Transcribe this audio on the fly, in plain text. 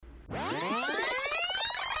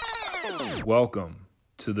Welcome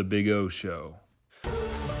to the Big O Show.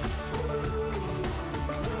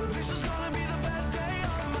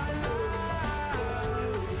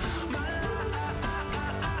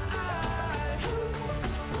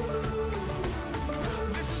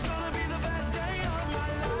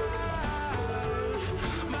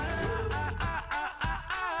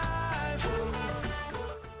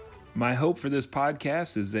 My hope for this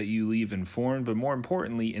podcast is that you leave informed, but more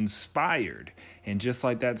importantly, inspired. And just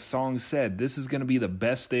like that song said, this is going to be the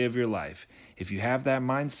best day of your life. If you have that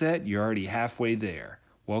mindset, you're already halfway there.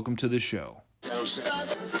 Welcome to the show.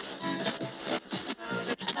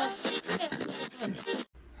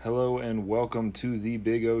 Hello and welcome to the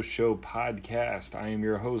Big O Show podcast. I am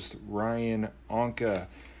your host, Ryan Onka.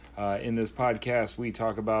 In this podcast, we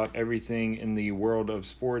talk about everything in the world of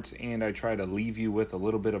sports, and I try to leave you with a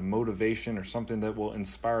little bit of motivation or something that will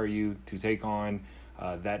inspire you to take on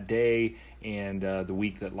that day and the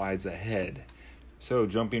week that lies ahead. So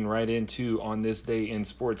jumping right into On This Day in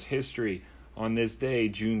Sports History. On this day,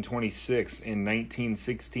 June 26, in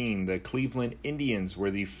 1916, the Cleveland Indians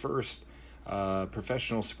were the first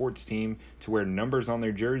professional sports team to wear numbers on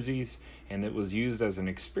their jerseys, and it was used as an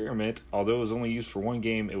experiment. Although it was only used for one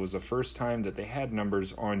game, it was the first time that they had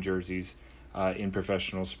numbers on jerseys in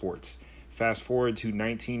professional sports. Fast forward to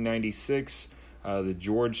 1996, the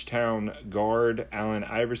Georgetown guard Allen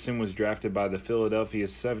Iverson was drafted by the Philadelphia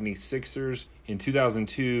 76ers. In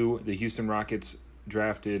 2002, the Houston Rockets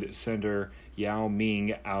drafted center Yao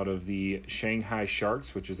Ming out of the Shanghai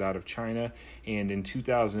Sharks, which is out of China. And in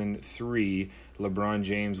 2003, LeBron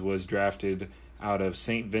James was drafted out of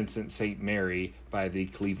St. Vincent St. Mary by the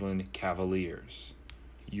Cleveland Cavaliers.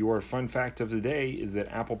 Your fun fact of the day is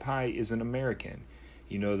that apple pie is an American.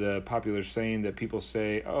 You know the popular saying that people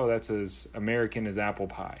say, oh, that's as American as apple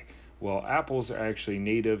pie. Well, apples are actually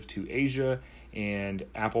native to Asia, and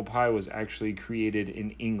apple pie was actually created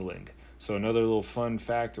in England. So another little fun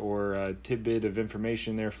fact or tidbit of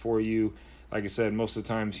information there for you. Like I said, most of the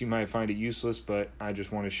times you might find it useless, but I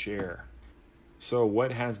just want to share. So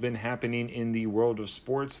what has been happening in the world of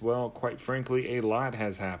sports? Well, quite frankly, a lot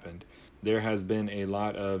has happened. There has been a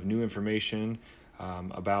lot of new information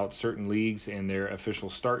about certain leagues and their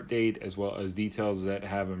official start date, as well as details that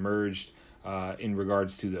have emerged in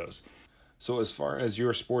regards to those. So as far as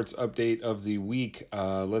your sports update of the week,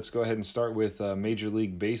 let's go ahead and start with Major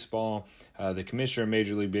League Baseball. The commissioner of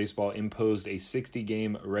Major League Baseball imposed a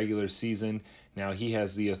 60-game regular season. Now, he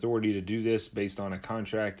has the authority to do this based on a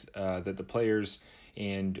contract that the players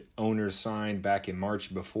and owners signed back in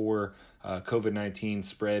March before COVID-19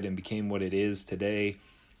 spread and became what it is today.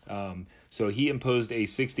 So he imposed a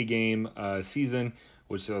 60-game season,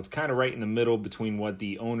 which so it's kind of right in the middle between what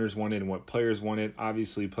the owners wanted and what players wanted.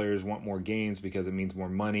 Obviously, players want more games because it means more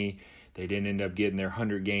money. They didn't end up getting their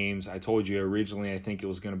 100 games. I told you originally I think it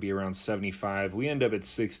was going to be around 75. We end up at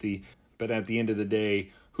 60, but at the end of the day,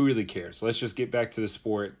 who really cares? Let's just get back to the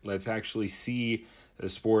sport. Let's actually see the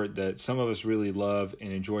sport that some of us really love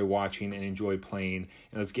and enjoy watching and enjoy playing,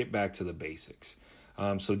 and let's get back to the basics.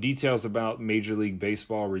 So details about Major League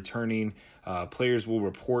Baseball returning. Players will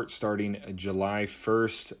report starting July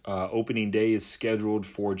 1st. Opening day is scheduled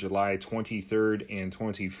for July 23rd and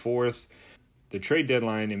 24th. The trade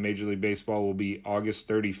deadline in Major League Baseball will be August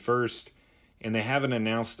 31st. And they haven't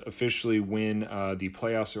announced officially when the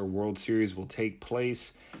playoffs or World Series will take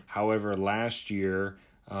place. However, last year,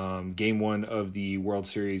 Game 1 of the World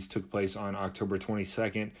Series took place on October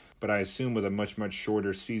 22nd, but I assume with a much, much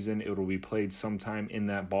shorter season, it will be played sometime in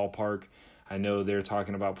that ballpark. I know they're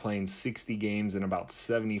talking about playing 60 games in about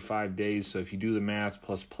 75 days, so if you do the math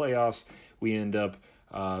plus playoffs, we end up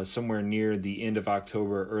somewhere near the end of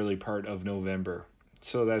October, early part of November.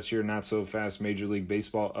 So that's your not-so-fast Major League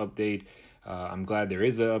Baseball update. I'm glad there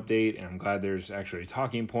is an update, and I'm glad there's actually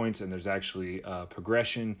talking points and there's actually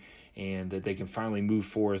progression, and that they can finally move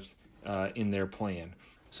forth in their plan.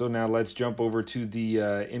 So now let's jump over to the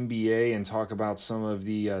NBA and talk about some of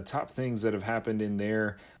the top things that have happened in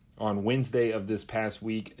there. On Wednesday of this past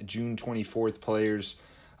week, June 24th, players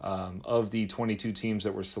of the 22 teams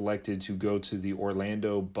that were selected to go to the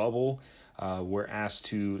Orlando bubble were asked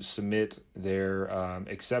to submit their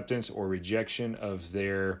acceptance or rejection of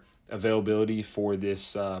their availability for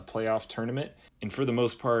this playoff tournament. And for the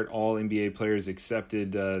most part, all NBA players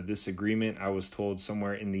accepted this agreement. I was told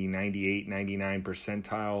somewhere in the 98, 99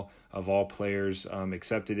 percentile of all players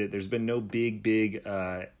accepted it. There's been no big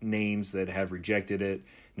names that have rejected it.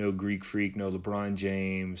 No Greek Freak, no LeBron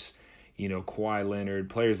James, Kawhi Leonard,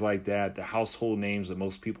 players like that. The household names that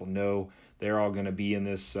most people know, they're all going to be in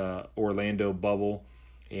this Orlando bubble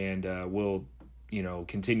and will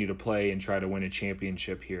continue to play and try to win a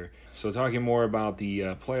championship here. So talking more about the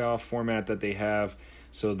playoff format that they have.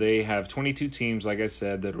 So they have 22 teams, like I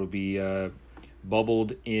said, that will be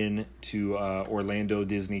bubbled into Orlando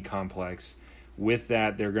Disney Complex. With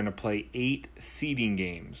that, they're going to play 8 seeding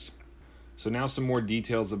games. So now some more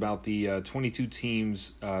details about the 22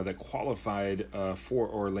 teams that qualified for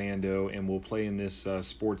Orlando and will play in this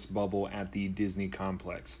sports bubble at the Disney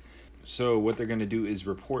Complex. So what they're going to do is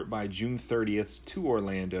report by June 30th to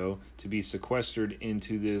Orlando to be sequestered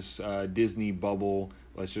into this Disney bubble.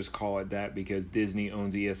 Let's just call it that because Disney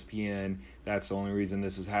owns ESPN. That's the only reason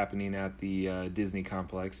this is happening at the Disney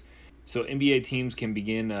Complex. So NBA teams can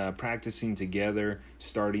begin practicing together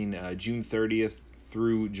starting June 30th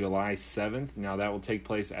through July 7th. Now that will take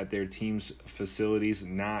place at their team's facilities,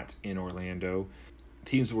 not in Orlando.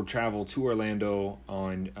 Teams will travel to Orlando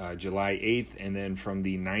on July 8th, and then from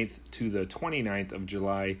the 9th to the 29th of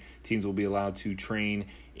July, teams will be allowed to train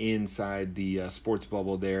inside the sports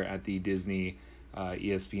bubble there at the Disney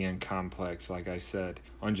ESPN complex, like I said.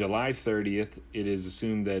 On July 30th, it is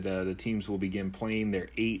assumed that the teams will begin playing their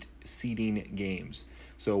 8 seeding games.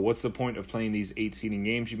 So what's the point of playing these 8 seeding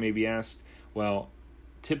games, you may be asked? Well,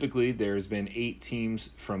 typically there's been 8 teams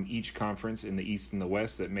from each conference in the East and the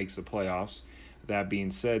West that makes the playoffs. That being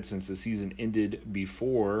said, since the season ended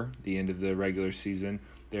before the end of the regular season,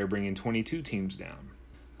 they're bringing 22 teams down.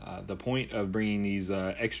 The point of bringing these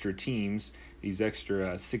extra teams, these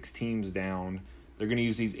extra 6 teams down, they're going to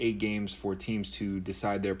use these 8 games for teams to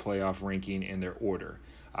decide their playoff ranking and their order.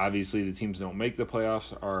 Obviously, the teams that don't make the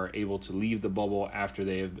playoffs are able to leave the bubble after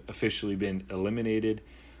they have officially been eliminated.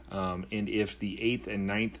 And if the 8th and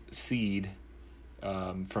 9th seed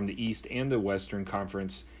from the East and the Western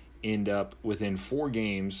Conference end up within 4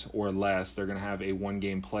 games or less, they're going to have a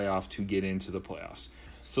 1-game playoff to get into the playoffs.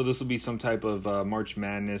 So this will be some type of March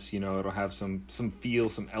Madness. It'll have some feel,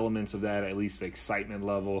 some elements of that, at least the excitement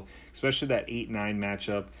level, especially that 8-9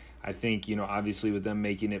 matchup. I think, obviously with them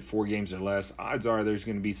making it 4 games or less, odds are there's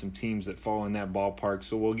going to be some teams that fall in that ballpark.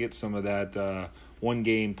 So we'll get some of that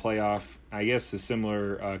 1-game playoff. I guess a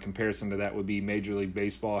similar comparison to that would be Major League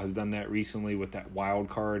Baseball has done that recently with that wild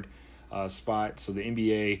card spot. So the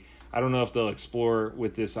NBA, I don't know if they'll explore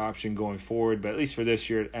with this option going forward, but at least for this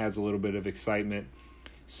year, it adds a little bit of excitement.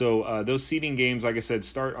 So those seeding games, like I said,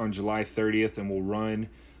 start on July 30th and will run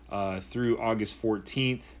through August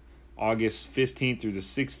 14th. August 15th through the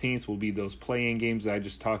 16th will be those play-in games that I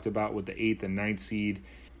just talked about with the 8th and 9th seed.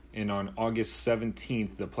 And on August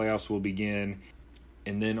 17th, the playoffs will begin.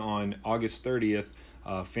 And then on August 30th,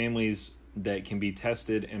 families that can be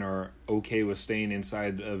tested and are okay with staying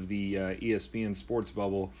inside of the ESPN sports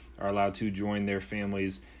bubble are allowed to join their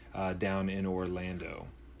families down in Orlando.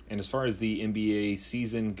 And as far as the NBA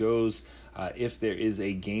season goes, if there is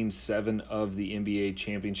a Game 7 of the NBA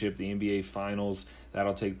Championship, the NBA Finals,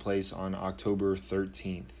 that'll take place on October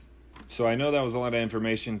 13th. So I know that was a lot of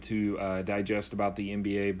information to digest about the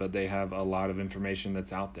NBA, but they have a lot of information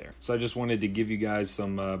that's out there. So I just wanted to give you guys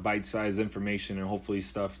some bite-sized information and hopefully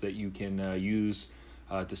stuff that you can use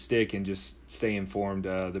to stick and just stay informed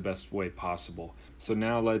the best way possible. So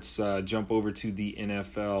now let's jump over to the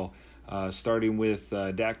NFL. Starting with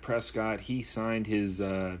Dak Prescott, he signed his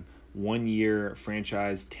 1-year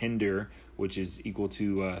franchise tender, which is equal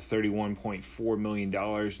to $31.4 million.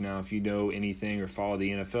 Now, if you know anything or follow the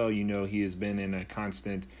NFL, you know he has been in a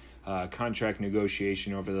constant contract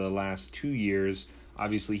negotiation over the last 2 years.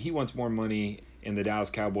 Obviously, he wants more money, and the Dallas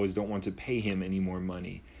Cowboys don't want to pay him any more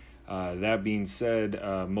money. That being said,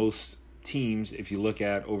 most teams, if you look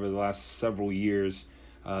at over the last several years,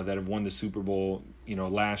 that have won the Super Bowl,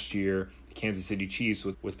 last year, the Kansas City Chiefs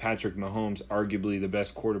with Patrick Mahomes, arguably the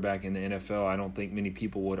best quarterback in the NFL. I don't think many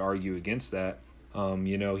people would argue against that.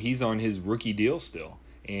 He's on his rookie deal still.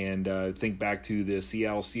 And think back to the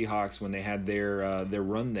Seattle Seahawks when they had their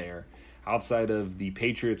run there. Outside of the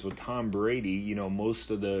Patriots with Tom Brady,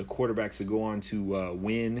 most of the quarterbacks that go on to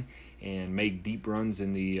win and make deep runs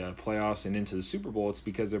in the playoffs and into the Super Bowl, it's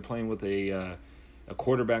because they're playing with a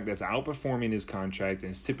quarterback that's outperforming his contract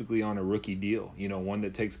and is typically on a rookie deal, one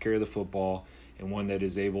that takes care of the football and one that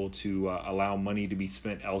is able to allow money to be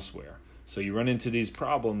spent elsewhere. So you run into these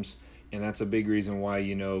problems, and that's a big reason why,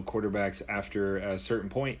 quarterbacks after a certain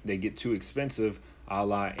point, they get too expensive, a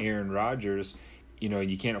la Aaron Rodgers.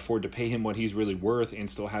 You can't afford to pay him what he's really worth and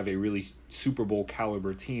still have a really Super Bowl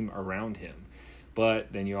caliber team around him.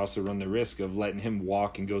 But then you also run the risk of letting him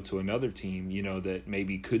walk and go to another team, that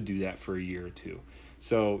maybe could do that for a year or two.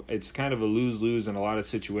 So it's kind of a lose-lose in a lot of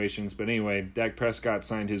situations. But anyway, Dak Prescott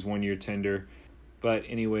signed his 1-year tender. But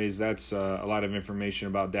anyways, that's a lot of information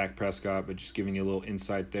about Dak Prescott, but just giving you a little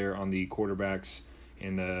insight there on the quarterbacks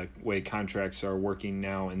and the way contracts are working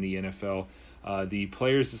now in the NFL. The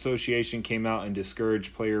Players Association came out and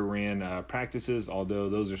discouraged player-ran practices, although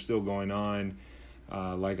those are still going on.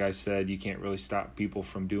 Like I said, you can't really stop people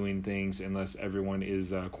from doing things unless everyone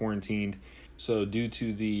is quarantined. So due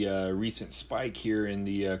to the recent spike here in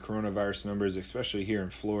the coronavirus numbers, especially here in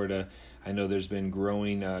Florida, I know there's been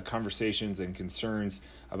growing conversations and concerns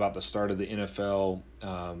about the start of the NFL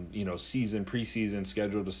preseason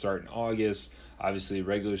scheduled to start in August. Obviously,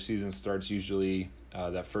 regular season starts usually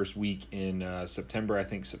that first week in September, I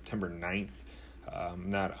think September 9th.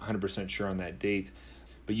 I'm not 100% sure on that date,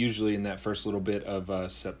 but usually in that first little bit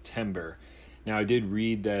of September. Now, I did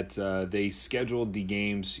read that they scheduled the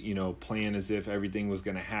games, plan as if everything was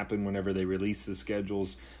going to happen whenever they released the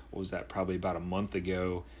schedules. What was that, probably about a month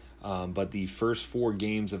ago? But the first 4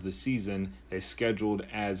 games of the season, they scheduled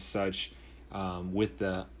as such with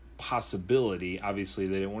the possibility, obviously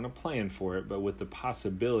they didn't want to plan for it, but with the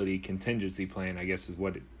possibility, contingency plan, I guess is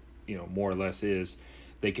what it, more or less is,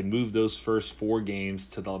 they can move those first 4 games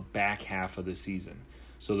to the back half of the season.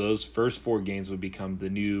 So those first 4 games would become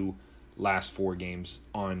the new last 4 games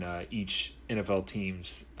on each NFL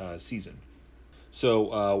team's season.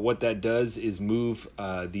 So what that does is move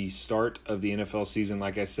the start of the NFL season,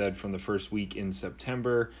 like I said, from the first week in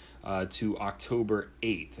September to October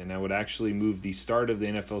 8th. And that would actually move the start of the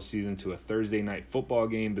NFL season to a Thursday night football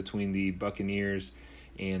game between the Buccaneers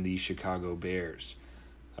and the Chicago Bears.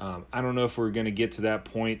 I don't know if we're going to get to that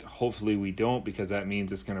point. Hopefully we don't, because that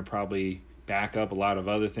means it's going to probably back up a lot of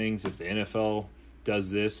other things. If the NFL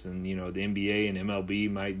does this, then the NBA and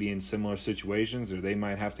MLB might be in similar situations, or they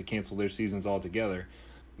might have to cancel their seasons altogether.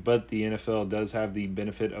 But the NFL does have the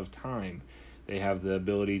benefit of time. They have the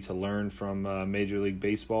ability to learn from Major League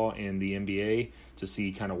Baseball and the NBA to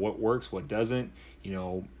see kind of what works, what doesn't.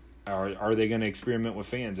 Are they going to experiment with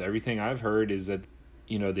fans? Everything I've heard is that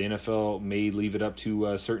the NFL may leave it up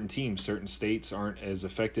to certain teams. Certain states aren't as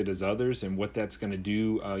affected as others, and what that's going to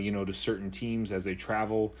do, to certain teams as they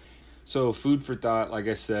travel. So food for thought, like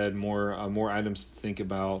I said, more items to think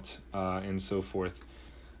about and so forth.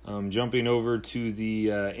 Jumping over to the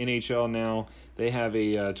NHL now, they have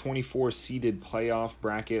a 24-seeded playoff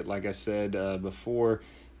bracket. Like I said before,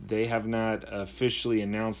 they have not officially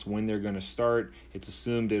announced when they're going to start. It's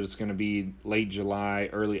assumed that it's going to be late July,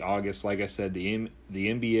 early August. Like I said, the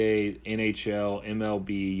NBA, NHL,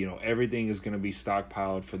 MLB, everything is going to be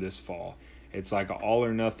stockpiled for this fall. It's like all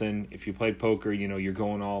or nothing. If you play poker, you're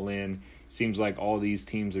going all in. Seems like all these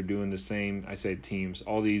teams are doing the same. I said teams.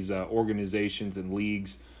 All these organizations and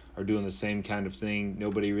leagues are doing the same kind of thing.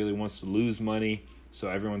 Nobody really wants to lose money, so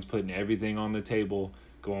everyone's putting everything on the table,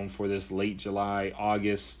 going for this late July,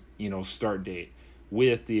 August, start date,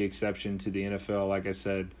 with the exception to the NFL, like I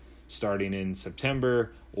said, starting in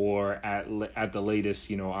September or at the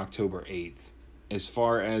latest, October 8th. As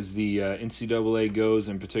far as the NCAA goes,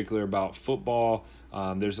 in particular about football,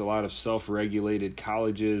 there's a lot of self-regulated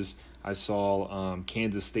colleges. I saw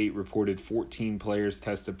Kansas State reported 14 players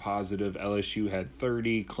tested positive. LSU had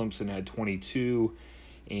 30. Clemson had 22.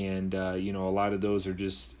 And, a lot of those are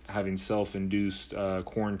just having self-induced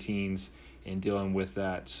quarantines and dealing with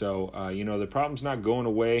that. So, the problem's not going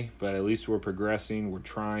away, but at least we're progressing. We're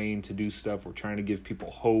trying to do stuff. We're trying to give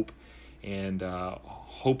people hope and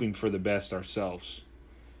hoping for the best ourselves,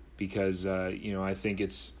 because I think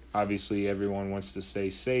it's obviously everyone wants to stay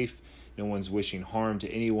safe. No one's wishing harm to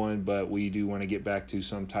anyone, but we do want to get back to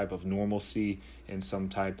some type of normalcy and some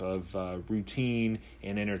type of routine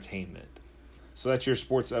and entertainment. So that's your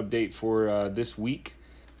sports update for this week.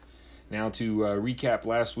 Now to recap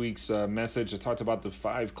last week's message, I talked about the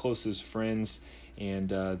 5 closest friends and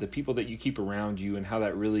the people that you keep around you and how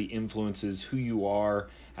that really influences who you are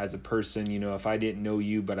as a person. If I didn't know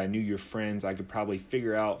you, but I knew your friends, I could probably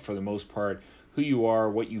figure out for the most part who you are,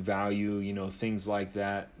 what you value, things like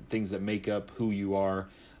that, things that make up who you are.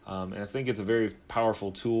 And I think it's a very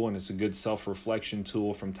powerful tool, and it's a good self-reflection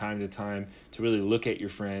tool from time to time to really look at your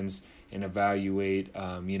friends and evaluate,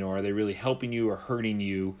 are they really helping you or hurting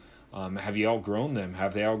you? Have you outgrown them?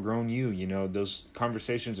 Have they outgrown you? Those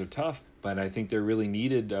conversations are tough, but I think they're really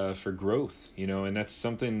needed for growth, and that's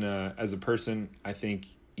something as a person I think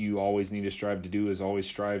you always need to strive to do, is always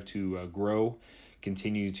strive to grow,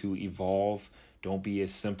 continue to evolve. Don't be a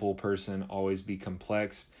simple person, always be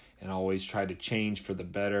complex, and always try to change for the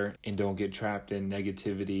better, and don't get trapped in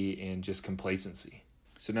negativity and just complacency.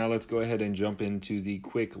 So now let's go ahead and jump into the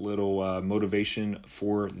quick little motivation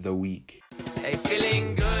for the week. Hey,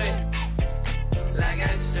 feeling good, like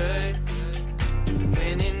I should.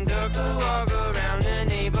 When in dark, I walk around the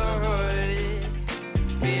neighborhood.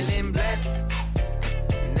 Feeling blessed,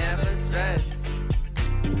 never stressed.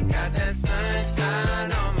 Got that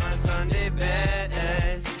sunshine on my Sunday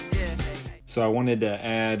best. Yeah. So I wanted to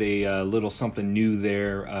add a little something new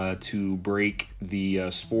there to break the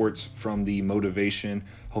sports from the motivation.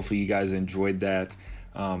 Hopefully you guys enjoyed that.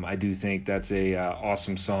 I do think that's a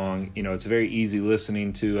awesome song. You know, it's very easy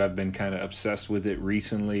listening to. I've been kind of obsessed with it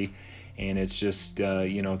recently, and it's just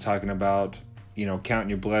talking about counting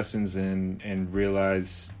your blessings and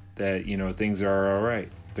realize that things are all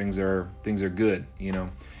right. Things are good.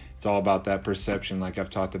 It's all about that perception, like I've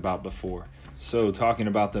talked about before. So talking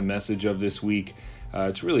about the message of this week,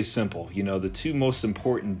 it's really simple. The two most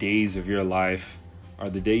important days of your life are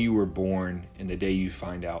the day you were born and the day you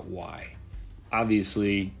find out why.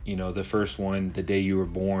 Obviously, the first one, the day you were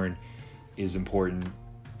born, is important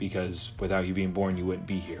because without you being born, you wouldn't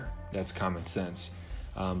be here. That's common sense.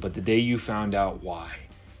 But the day you found out why,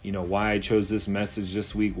 why I chose this message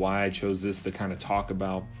this week, why I chose this to kind of talk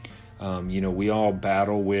about, we all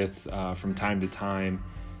battle with, from time to time,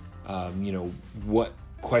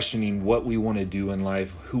 questioning what we want to do in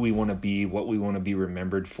life, who we want to be, what we want to be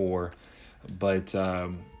remembered for. But,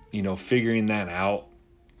 figuring that out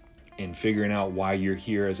and figuring out why you're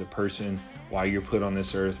here as a person, why you're put on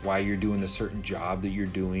this earth, why you're doing the certain job that you're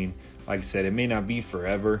doing. Like I said, it may not be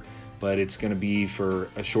forever, but it's going to be for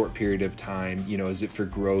a short period of time. Is it for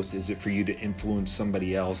growth? Is it for you to influence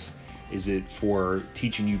somebody else? Is it for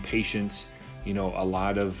teaching you patience? A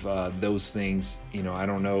lot of those things, I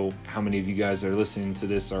don't know how many of you guys that are listening to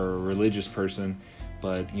this are a religious person,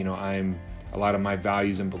 but, a lot of my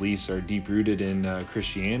values and beliefs are deep rooted in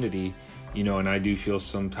Christianity, and I do feel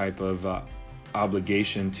some type of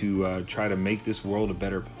obligation to try to make this world a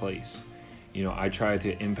better place. I try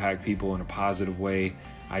to impact people in a positive way.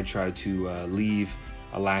 I try to leave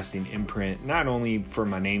a lasting imprint, not only for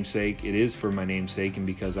my namesake, it is for my namesake and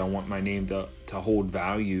because I want my name to hold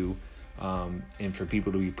value and for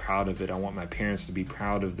people to be proud of it. I want my parents to be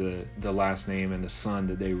proud of the last name and the son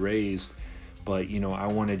that they raised. But, I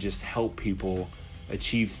want to just help people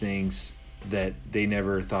achieve things that they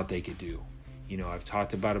never thought they could do. I've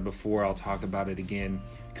talked about it before. I'll talk about it again.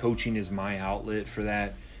 Coaching is my outlet for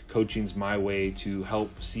that. Coaching's my way to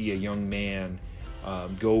help see a young man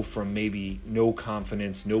go from maybe no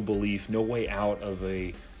confidence, no belief, no way out of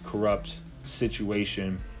a corrupt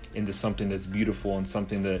situation into something that's beautiful and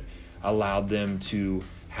something that allowed them to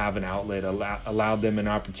have an outlet, allowed them an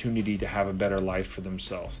opportunity to have a better life for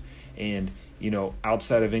themselves. And,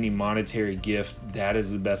 outside of any monetary gift, that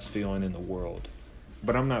is the best feeling in the world.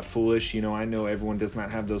 But I'm not foolish. I know everyone does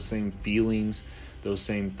not have those same feelings, those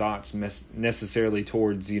same thoughts necessarily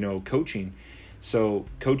towards, coaching. So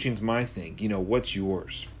coaching's my thing. What's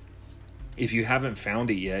yours? If you haven't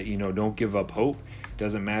found it yet, don't give up hope.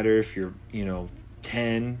 Doesn't matter if you're,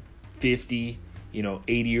 10, 50,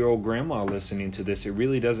 80-year-old grandma listening to this. It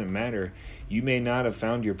really doesn't matter. You may not have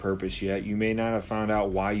found your purpose yet. You may not have found out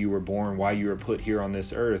why you were born, why you were put here on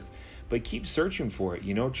this earth, but keep searching for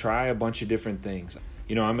it. Try a bunch of different things.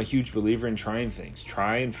 I'm a huge believer in trying things.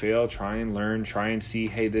 Try and fail, try and learn, try and see,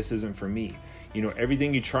 hey, this isn't for me.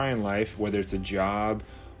 Everything you try in life, whether it's a job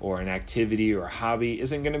or an activity or a hobby,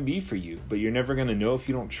 isn't going to be for you, but you're never going to know if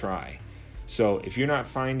you don't try. So if you're not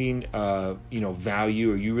finding,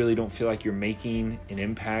 value, or you really don't feel like you're making an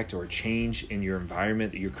impact or a change in your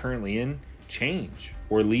environment that you're currently in, change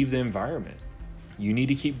or leave the environment. You need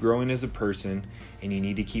to keep growing as a person, and you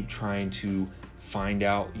need to keep trying to find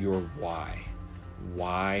out your why.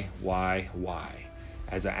 Why?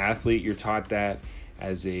 As an athlete, you're taught that.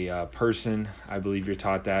 As a person, I believe you're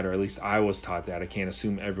taught that, or at least I was taught that. I can't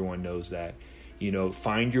assume everyone knows that.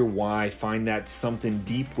 Find your why, find that something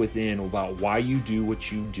deep within about why you do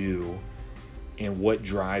what you do and what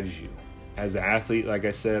drives you. As an athlete, like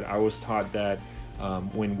I said, I was taught that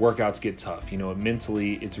when workouts get tough,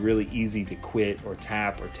 mentally it's really easy to quit or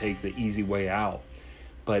tap or take the easy way out.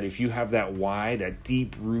 But if you have that why, that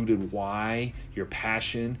deep-rooted why, your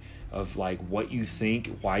passion of like what you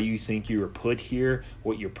think, why you think you were put here,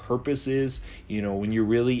 what your purpose is, when you're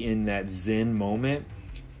really in that Zen moment,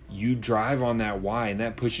 you drive on that why, and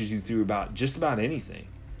that pushes you through just about anything.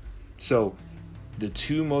 So the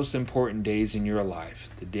two most important days in your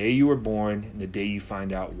life, the day you were born and the day you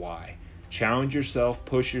find out why. Challenge yourself,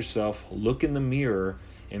 push yourself, look in the mirror,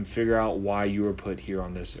 and figure out why you were put here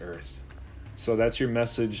on this earth. So that's your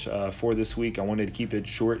message for this week. I wanted to keep it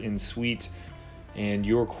short and sweet. And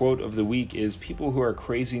your quote of the week is, people who are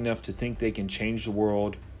crazy enough to think they can change the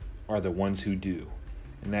world are the ones who do.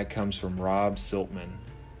 And that comes from Rob Siltman.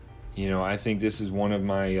 I think this is one of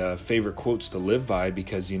my favorite quotes to live by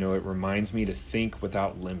because, it reminds me to think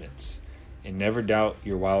without limits and never doubt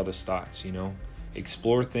your wildest thoughts,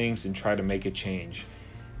 Explore things and try to make a change.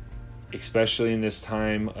 especially in this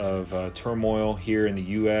time of turmoil here in the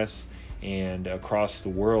U.S. and across the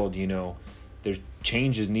world. There's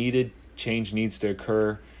change is needed. Change needs to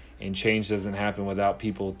occur, and change doesn't happen without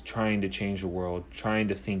people trying to change the world, trying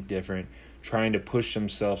to think different, trying to push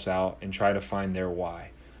themselves out and try to find their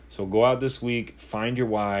why. So go out this week, find your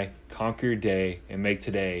why, conquer your day, and make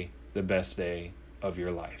today the best day of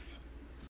your life.